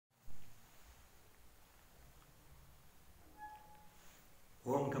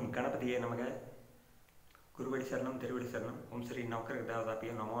கணபதியே நமக. குருவடி சரணம், திருவடி சரணம். ஓம் ஸ்ரீ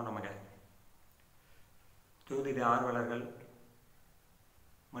நவக்கிரகதாதாபியோ நமோ நமக. ஜோதிட ஆர்வலர்கள்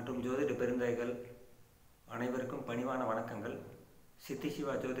மற்றும் ஜோதிட பெருந்தைகள் அனைவருக்கும் பணிவான வணக்கங்கள். சித்தி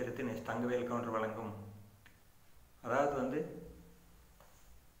சிவா ஜோதிடத்தின் தங்கவேல் கவுண்டர் வழங்கும், அதாவது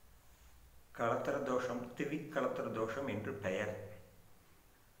கலத்திர தோஷம், திவி கலத்திர தோஷம் என்று பெயர்.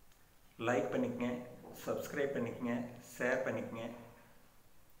 லைக் பண்ணிக்கங்க, சப்ஸ்கிரைப் பண்ணிக்கங்க, ஷேர் பண்ணிக்கங்க,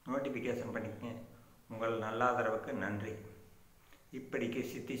 நோட்டிஃபிகேஷன் பண்ணிக்கங்க. உங்கள் நல்ல ஆதரவுக்கு நன்றி. இப்படிக்கு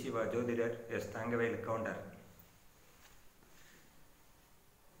சித்தி சிவா ஜோதிடர் தங்கவேல் கவுண்டர்.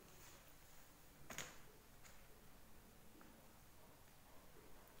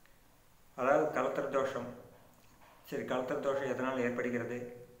 அதாவது கலத்திர தோஷம். சரி, கலத்திர தோஷம் எதனால் ஏற்படுகிறது?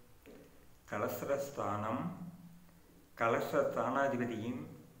 கலஸ்திரஸ்தானம், கலஸ்திரஸ்தானாதிபதியும்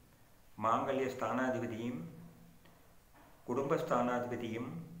மாங்கல்ய ஸ்தானாதிபதியும்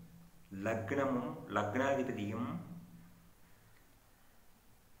குடும்பஸ்தானாதிபதியும் லக்னமும் லக்னாதிபதியும்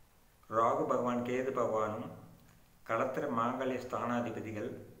ராகு பகவான் கேது பகவானும் கலத்திர மாங்கல்ய ஸ்தானாதிபதிகள்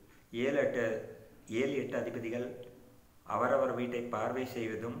 7-8 அதிபதிகள் அவரவர் வீட்டை பார்வை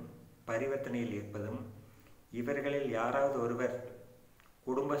செய்வதும் பரிவர்த்தனையில் இருப்பதும், இவர்களில் யாராவது ஒருவர்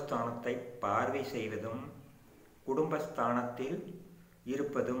குடும்பஸ்தானத்தை பார்வை செய்வதும் குடும்பஸ்தானத்தில்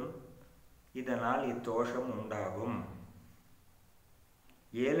இருப்பதும், இதனால் இத்தோஷம் உண்டாகும்.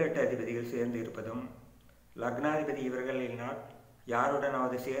 7-8 அதிபதிகள் சேர்ந்து இருப்பதும், லக்னாதிபதி இவர்களினால்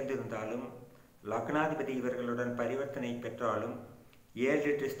யாருடனாவது சேர்ந்திருந்தாலும், லக்னாதிபதி இவர்களுடன் பரிவர்த்தனை பெற்றாலும்,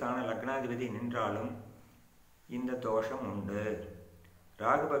 7-8 ஸ்தான லக்னாதிபதி நின்றாலும் இந்த தோஷம் உண்டு.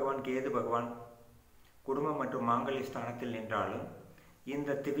 ராகு பகவான் கேது பகவான் குடும்பம் மற்றும் மாங்கல்ய ஸ்தானத்தில் நின்றாலும்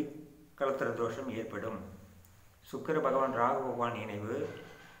இந்த திவி கலத்திர தோஷம் ஏற்படும். சுக்கிர பகவான் ராகு பகவான் இணைவு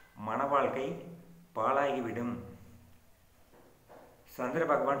மன வாழ்க்கை பாழாகிவிடும். சந்திர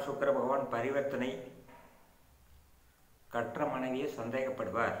பகவான் சுக்கிர பகவான் பரிவர்த்தனை கற்ற மனைவியை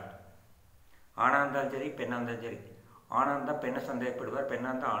சந்தேகப்படுவார். ஆணாந்தால் சரி, பெண்ணாந்தால் சரி. ஆணாந்தான் பெண்ணை சந்தேகப்படுவார்,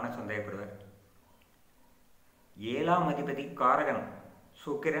 பெண்ணாந்தான் ஆணை சந்தேகப்படுவார். 7ஆம் அதிபதி காரகன்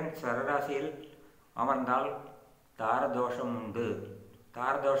சுக்கிரன் சரராசியில் அமர்ந்தால் தாரதோஷம் உண்டு.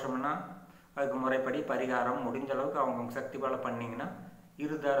 தாரதோஷம்னா அதுக்கு முறைப்படி பரிகாரம் முடிஞ்ச அளவுக்கு அவங்க சக்தி போல பண்ணிங்கன்னா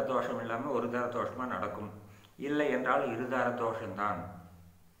இருதார தோஷம் இல்லாமல் ஒரு தார தோஷமாக நடக்கும். இல்லை என்றால் இருதார தோஷம்தான்.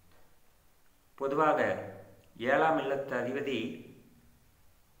 பொதுவாக 7ஆம் இல்லத்து அதிபதி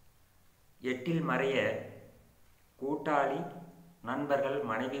 8இல் மறைய கூட்டாளி, நண்பர்கள்,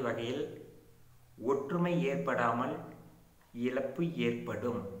 மனைவி வகையில் ஒற்றுமை ஏற்படாமல் இழப்பு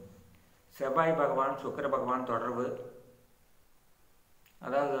ஏற்படும். செவ்வாய் பகவான் சுக்கிர பகவான் தொடர்பு,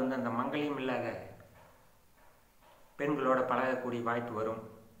 அதாவது அந்த மங்கலியம் இல்லாத பெண்களோட பழகக்கூடிய வாய்ப்பு வரும்.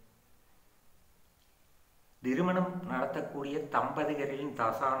 திருமணம் நடத்தக்கூடிய தம்பதிகளின்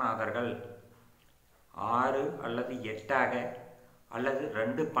தசாநாதர்கள் 6 அல்லது 8ஆக அல்லது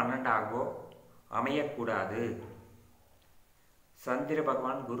 2-12ஆகவோ அமையக்கூடாது. சந்திர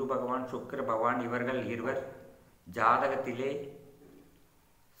பகவான் குரு பகவான் சுக்கிர பகவான் இவர்கள் இருவர் ஜாதகத்திலே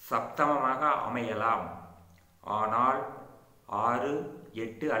சப்தமமாக அமையலாம். ஆனால் 6,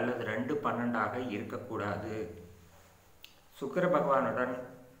 8 அல்லது 2-12ஆக இருக்கக்கூடாது. சுக்கிர பகவானுடன்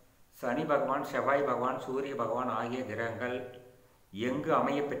சனி பகவான், செவ்வாய் பகவான், சூரிய பகவான் ஆகிய கிரகங்கள் எங்கு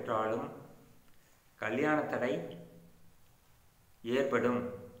அமைய பெற்றாலும் கல்யாண தடை ஏற்படும்.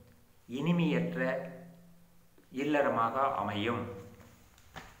 இனிமையற்ற இல்லறமாக அமையும்.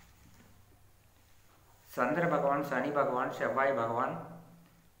 சந்திர பகவான், சனி பகவான், செவ்வாய் பகவான்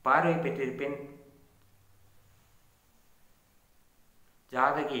பார்வை பெற்றிருப்பின்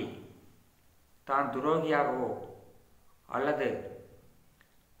ஜாதகி தான் துரோகியாகவோ அல்லது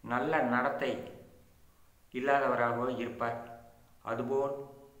நல்ல நடத்தை இல்லாதவராகவோ இருப்பார். அதுபோல்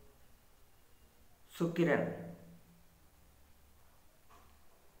சுக்கிரன்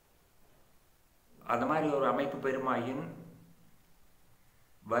அது மாதிரி ஒரு அமைப்பு பெருமாயின்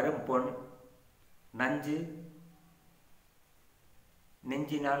வரும் பொன் நஞ்சு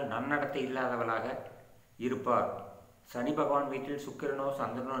நெஞ்சினால் நன்னடத்தை இல்லாதவளாக இருப்பார். சனி பகவான் வீட்டில் சுக்கிரனோ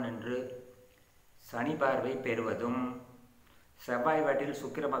சந்திரனோ நின்று சனி பார்வை பெறுவதும், செவ்வாய் வீட்டில்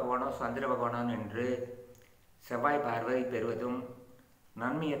சுக்கிர பகவானோ சந்திர பகவானோ நின்று செவ்வாய் பார்வை பெறுவதும்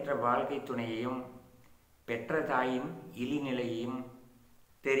நன்மையற்ற வாழ்க்கை துணையையும் பெற்ற தாயின் இழிநிலையையும்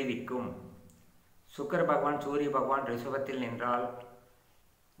தெரிவிக்கும். சுக்கிர பகவான் சூரிய பகவான் ரிஷபத்தில் நின்றால்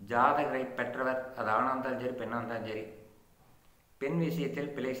ஜாதகரை பெற்றவர், அது ஆணாந்தால் சரி பெண்ணாந்தால் சரி, பெண்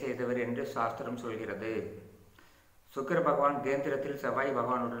விஷயத்தில் பிழை செய்தவர் என்று சாஸ்திரம் சொல்கிறது. சுக்கிர பகவான் கேந்திரத்தில் செவ்வாய்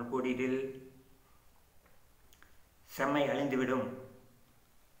பகவானுடன் கூடியில் செம்மை அழிந்துவிடும்.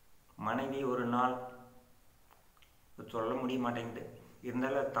 மனைவி ஒரு நாள் சொல்ல முடிய மாட்டேங்குது,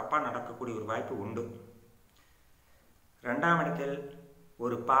 இருந்தாலும் அது தப்பாக நடக்கக்கூடிய ஒரு வாய்ப்பு உண்டு. 2ஆம் இடத்தில்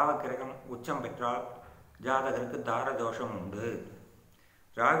ஒரு பாவ கிரகம் உச்சம் பெற்றால் ஜாதகருக்கு தார தோஷம் உண்டு.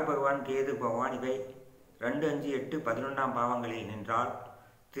 ராகு பகவான், கேது பகவான் இவை 2, 5, 8, 11ஆம் பாவங்களில் நின்றால்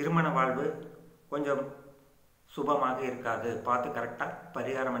திருமண வாழ்வு கொஞ்சம் சுபமாக இருக்காது. பார்த்து கரெக்டாக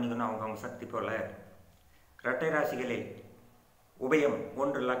பரிகாரம் பண்ணிக்கணும் அவங்கவுங்க சக்தி போல. இரட்டை ராசிகளில் உபயம்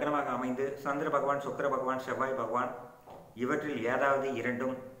 1 லக்னமாக அமைந்து சந்திர பகவான், சுக்கிர பகவான், செவ்வாய் பகவான் இவற்றில் ஏதாவது 2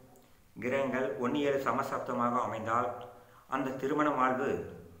 கிரகங்கள் 1, 7 சமசப்தமாக அமைந்தால் அந்த திருமண வாழ்வு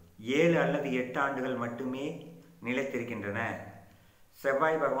 7 அல்லது 8 ஆண்டுகள் மட்டுமே நிலைத்திருக்கின்றன.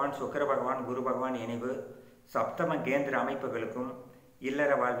 செவ்வாய் பகவான், சுக்கிர பகவான், குரு பகவான் இணைவு சப்தம கேந்திர அமைப்புகளுக்கும்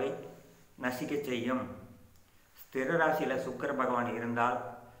இல்லற வாழ்வை நசிக்க செய்யும். ஸ்திர ராசியில் சுக்கிர பகவான் இருந்தால்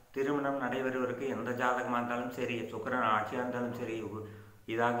திருமணம் நடைபெறுவதற்கு எந்த ஜாதகமாக இருந்தாலும் சரி, சுக்கிரன் ஆட்சியாக இருந்தாலும் சரி,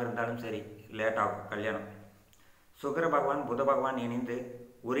 இதாக இருந்தாலும் சரி, லேட் ஆகும் கல்யாணம். சுக்கிர பகவான், புத பகவான் இணைந்து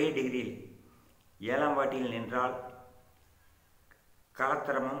ஒரே டிகிரியில் 7ஆம் வாட்டியில் நின்றால்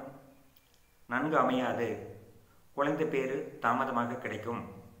கலத்திரமும் நன்கு அமையாது. குழந்தை பேரு தாமதமாக கிடைக்கும்.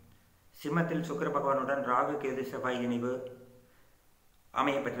 சிம்மத்தில் சுக்கிர பகவானுடன் ராகு, கேது, செவ்வாய் இணைவு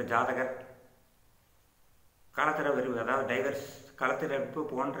அமையப்பெற்ற ஜாதகர் களத்திர விரிவு, அதாவது டைவர்ஸ், களத்திரப்பு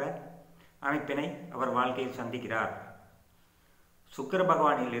போன்ற அமைப்பினை அவர் வாழ்க்கையில் சந்திக்கிறார். சுக்கிர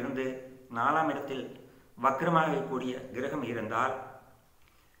பகவானில் இருந்து 4ஆம் இடத்தில் வக்ரமாக கூடிய கிரகம் இருந்தால்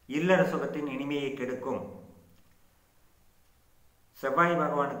இல்லற சுகத்தின் இனிமையை கெடுக்கும். செவ்வாய்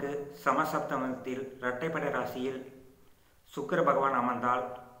பகவானுக்கு சமசப்தமத்தில் இரட்டைப்படை ராசியில் சுக்கிர பகவான் அமர்ந்தால்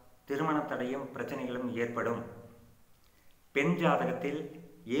திருமண தடையும் பிரச்சனைகளும் ஏற்படும். பெண் ஜாதகத்தில்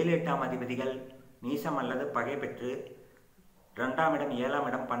 7, 8ஆம் அதிபதிகள் நீசம் அல்லது பகை பெற்று 2ஆம் இடம், 7ஆம்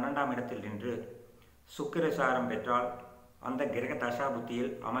இடம், 12ஆம் இடத்தில் நின்று சுக்கிர சாரம் பெற்றால் அந்த கிரக தசா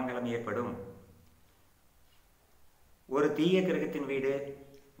புத்தியில் அமங்கலம் ஏற்படும். ஒரு தீய கிரகத்தின் வீடு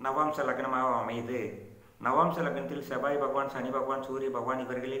நவாம்ச லக்னமாக அமையுது. நவாம்ச லக்னத்தில் செவ்வாய் பகவான், சனி பகவான், சூரிய பகவான்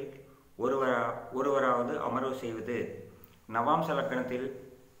இவர்களில் ஒருவராவது அமர்வு செய்வது. நவாம்ச லக்னத்தில்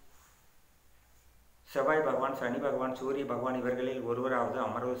செவ்வாய் பகவான், சனி பகவான், சூரிய பகவான் இவர்களில் ஒருவராவது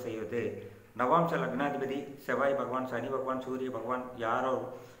அமர்வு செய்வது. நவாம்ச லக்னாதிபதி செவ்வாய் பகவான், சனி பகவான், சூரிய பகவான்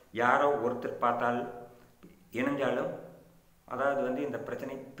யாரோ ஒருத்தர் பார்த்தால் இணைஞ்சாலும் அதாவது இந்த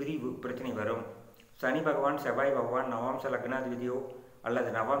பிரிவு பிரச்சனை வரும். சனி பகவான், செவ்வாய் பகவான் நவாம்ச லக்னாதிபதியோ அல்லது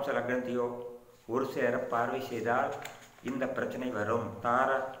நவாம்ச லக்னத்தையோ ஒரு சேர பார்வை செய்தால் இந்த பிரச்சனை வரும்.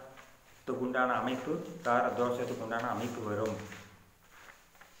 தாரத்துக்குண்டான அமைப்பு, தார தோஷத்துக்குண்டான அமைப்பு வரும்.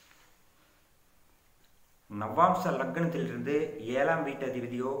 நவாம்ச லக்னத்திலிருந்து 7ஆம் வீட்டு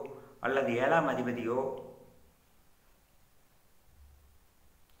அதிபதியோ அல்லது 7ஆம் அதிபதியோ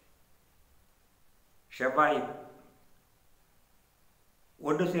செவ்வாய்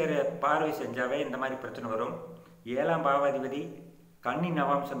ஒன்று சேர பார்வை செஞ்சாவே இந்த மாதிரி பிரச்சனை வரும். 7ஆம் பாவாதிபதி கன்னி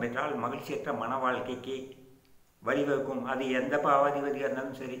நவாம்சம் பெற்றால் மகிழ்ச்சியற்ற மன வாழ்க்கைக்கு வழிவகுக்கும். அது எந்த பாவாதிபதியாக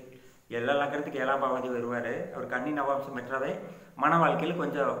இருந்தாலும் சரி, எல்லா லக்னத்துக்கு 7ஆம் பாவாதிபதி வருவார். அவர் கன்னி நவாம்சம் பெற்றாவே மன வாழ்க்கையில்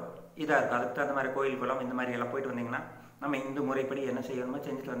கொஞ்சம் இதாக இருக்கும். அதுக்கு தகுந்த மாதிரி கோயில் குளம் இந்த மாதிரி எல்லாம் போயிட்டு வந்தீங்கன்னா, நம்ம இந்து முறைப்படி என்ன செய்யணுமோ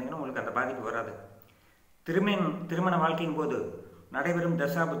செஞ்சுட்டு வந்தீங்கன்னா உங்களுக்கு அந்த பாதிப்பு வராது. திருமண வாழ்க்கையின் போது நடைபெறும்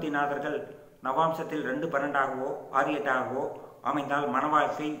தசா புத்திநாதர்கள் நவாம்சத்தில் 2, 12ஆகவோ 6, 8ஆகவோ அமைந்தால் மன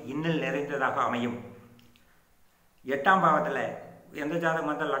வாழ்க்கை இன்னல் நிறைந்ததாக அமையும். 8ஆம் பாவத்தில் எந்த ஜாதகம்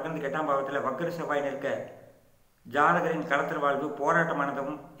வந்தால் லக்னத்துக்கு 8ஆம் பாவத்தில் வக்ர செவ்வாய் நிற்க ஜாதகரின் களத்திர வாழ்வு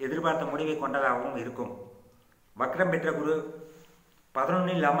போராட்டமானதும் எதிர்பார்த்த முடிவை கொண்டதாகவும் இருக்கும். வக்ரம் பெற்ற குரு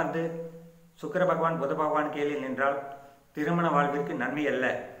 11இல் அமர்ந்து சுக்கிர பகவான், புத பகவான் கேளில் நின்றால் திருமண வாழ்விற்கு நன்மை அல்ல.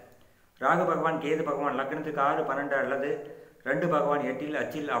 ராகு பகவான், கேது பகவான் லக்னத்துக்கு 6, 12 அல்லது 2 பகவான் 8இல்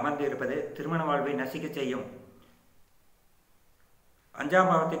அச்சில் அமர்ந்து இருப்பது திருமண வாழ்வை நசிக்க செய்யும். 5ஆம்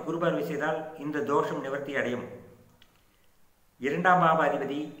பாவத்தை குரு பார்வை செய்தால் இந்த தோஷம் நிவர்த்தி அடையும். 2ஆம் பாவ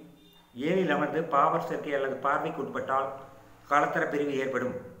அதிபதி 7இல் அமர்ந்து பாவர் சேர்க்கை அல்லது பார்வைக்கு உட்பட்டால் களத்திர பிரிவு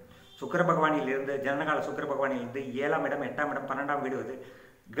ஏற்படும். சுக்கிர பகவானில் இருந்து ஜனனகால சுக்கிர பகவானில் இருந்து 7ஆம் இடம், 8ஆம் இடம், 12ஆம்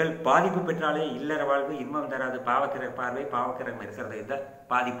வீடுகள் பாதிப்பு பெற்றாலே இல்லற வாழ்வு இன்பம் தராது. பாவக்கிரக பார்வை, பாவக்கிரகம் இருக்கிறது, இதுதான்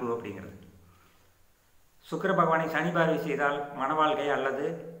பாதிப்பு அப்படிங்கிறது. சுக்கிர பகவானை சனி பார்வை செய்தால் மன வாழ்க்கை அல்லது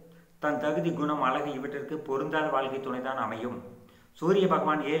தன் தகுதி, குணம், அழகு இவற்றிற்கு பொருந்தாத வாழ்க்கை துணைதான் அமையும். சூரிய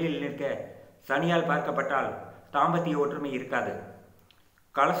பகவான் 7இல் நிற்க சனியால் பார்க்கப்பட்டால் தாம்பத்திய ஒற்றுமை இருக்காது.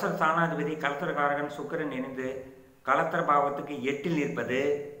 கலச ஸ்தானாதிபதி கலத்திரகாரகன் சுக்கிரன் இணைந்து கலத்திர பாவத்துக்கு 8இல் நிற்பது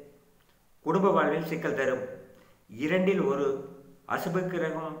குடும்ப வாழ்வில் சிக்கல் தரும். 2இல் ஒரு அசுப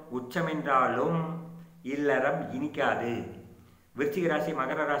கிரகம் உச்சமென்றாலும் இல்லறம் இனிக்காது. விருச்சிக ராசி,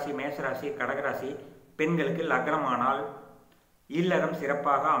 மகர ராசி, மேச ராசி, கடகராசி பெண்களுக்கு லக்னமானால் இல்லறம்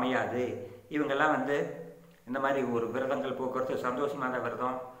சிறப்பாக அமையாது. இவங்கெல்லாம் இந்த மாதிரி ஒரு விரதங்கள் போக்குவரத்து, சந்தோஷமான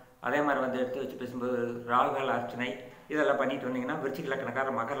விரதம், அதே மாதிரி வந்து எடுத்து வச்சு பேசும்போது ராகுகால அர்ச்சனை இதெல்லாம் பண்ணிட்டு வந்தீங்கன்னா விருச்சிக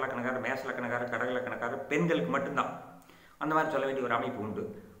லக்கணக்காரர், மகர லக்கணக்காரர், மேச லக்கணக்காரர், கடக லக்கணக்காரர் பெண்களுக்கு மட்டும்தான் அந்த மாதிரி சொல்ல வேண்டிய ஒரு அமைப்பு உண்டு.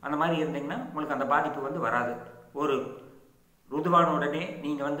 அந்த மாதிரி இருந்தீங்கன்னா உங்களுக்கு அந்த பாதிப்பு வந்து வராது. ஒரு ருதுவான உடனே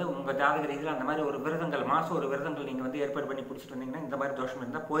நீங்கள் வந்து உங்கள் ஜாதக ரீதியில் அந்த மாதிரி ஒரு விரதங்கள், மாதம் ஒரு விரதங்கள் நீங்கள் வந்து ஏற்பாடு பண்ணி பிடிச்சிட்டு வந்தீங்கன்னா இந்த மாதிரி தோஷம்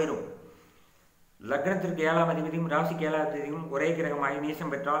இருந்தால் போயிடும். லக்னத்திற்கு 7ஆம் அதிபதியும் ராசிக்கு 7ஆம் அதிபதியும் ஒரே கிரகமாகி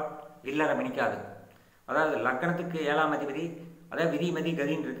நீசம் பெற்றால் இல்லறம் இனிக்காது. அதாவது லக்னத்துக்கு 7ஆம் அதிபதி, அதாவது விதிமதி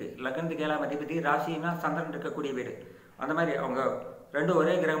கதின்னு இருக்குது. லக்னத்துக்கு 7ஆம் அதிபதி ராசின்னா சந்திரன் இருக்கக்கூடிய வீடு. அந்த மாதிரி அவங்க ரெண்டும்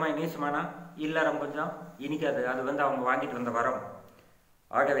ஒரே கிரகமாக நீசமானால் இல்லறம் கொஞ்சம் இனிக்காது. அது வந்து அவங்க வாங்கிட்டு வந்த வரம்.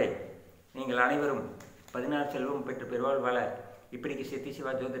 ஆகவே நீங்கள் அனைவரும் 16 செல்வம் பெற்று பெருவாழ் வாழ இப்படிக்கு சித்தி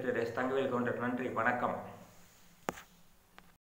சிவா ஜோதிடர் S. தங்கவேல் கவுண்டர். நன்றி, வணக்கம்.